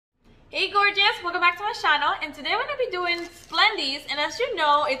Hey gorgeous, welcome back to my channel, and today we're going to be doing Splendies, and as you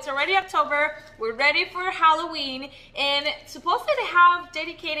know, it's already October, we're ready for Halloween, and supposedly they have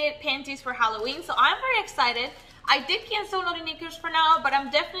dedicated panties for Halloween, so I'm very excited. I did cancel Naughty Knickers for now, but I'm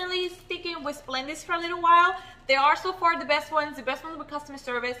definitely sticking with Splendies for a little while. They are so far the best ones with customer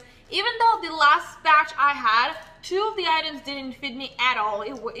service. Even though the last batch I had, 2 of the items didn't fit me at all.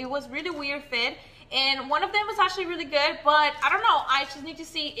 It was really weird fit. And one of them was actually really good, but I don't know. I just need to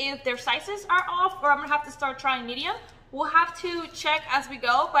see if their sizes are off, or I'm gonna have to start trying medium. We'll have to check as we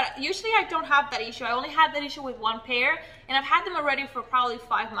go, but usually I don't have that issue. I only had that issue with 1 pair, and I've had them already for probably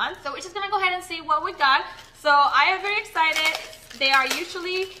 5 months. So we're just gonna go ahead and see what we got. So I am very excited. They are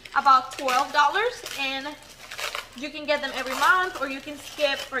usually about $12, and you can get them every month, or you can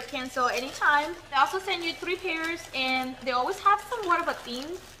skip or cancel anytime. They also send you 3 pairs, and they always have somewhat of a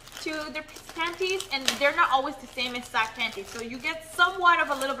theme to their panties, and they're not always the same exact panties, so you get somewhat of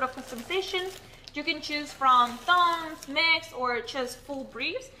a little bit of customization. You can choose from thongs, mix, or just full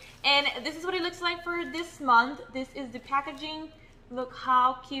briefs, and this is what it looks like for this month. This is the packaging. Look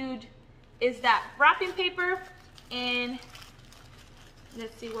how cute is that wrapping paper, and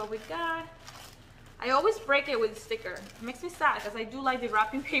let's see what we got. I always break it with a sticker. It makes me sad because I do like the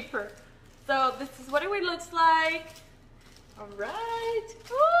wrapping paper. So this is what it looks like. All right.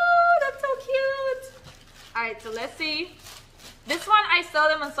 Oh, that's so cute. All right, so let's see. This one, I saw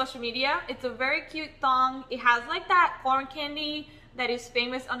them on social media. It's a very cute thong. It has like that corn candy that is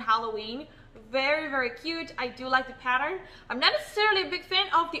famous on Halloween. Very, very cute. I do like the pattern. I'm not necessarily a big fan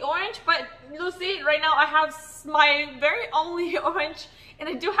of the orange, but you'll see right now I have my very only orange, and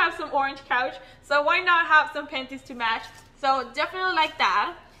I do have some orange couch. So why not have some panties to match? So definitely like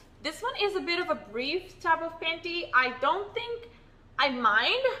that. This one is a bit of a brief type of panty. I don't think I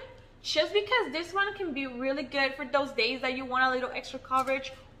mind, just because this one can be really good for those days that you want a little extra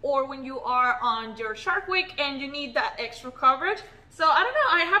coverage, or when you are on your Shark Week and you need that extra coverage. So I don't know,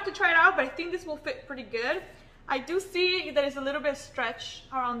 I have to try it out, but I think this will fit pretty good. I do see that it's a little bit stretched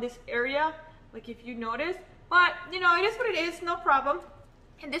around this area, like if you notice, but you know, it is what it is, no problem.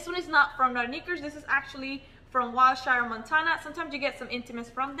 And this one is not from Naughty Knickers. This is actually from Wildshire, Montana. Sometimes you get some intimates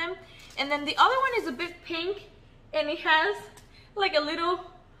from them. And then the other one is a bit pink, and it has like a little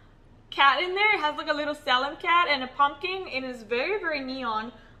cat in there. It has like a little Salem cat and a pumpkin. It is very, very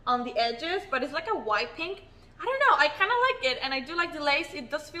neon on the edges, but it's like a white pink. I don't know, I kind of like it, and I do like the lace. It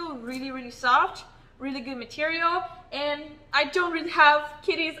does feel really, really soft, really good material, and I don't really have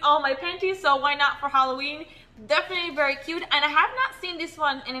kitties on my panties, so why not for Halloween? Definitely very cute, and I have not seen this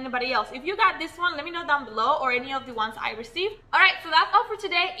one in anybody else. If you got this one, let me know down below, or any of the ones I received. Alright, so that's all for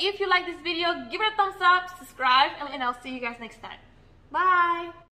today. If you like this video, give it a thumbs up, subscribe, and I'll see you guys next time. Bye!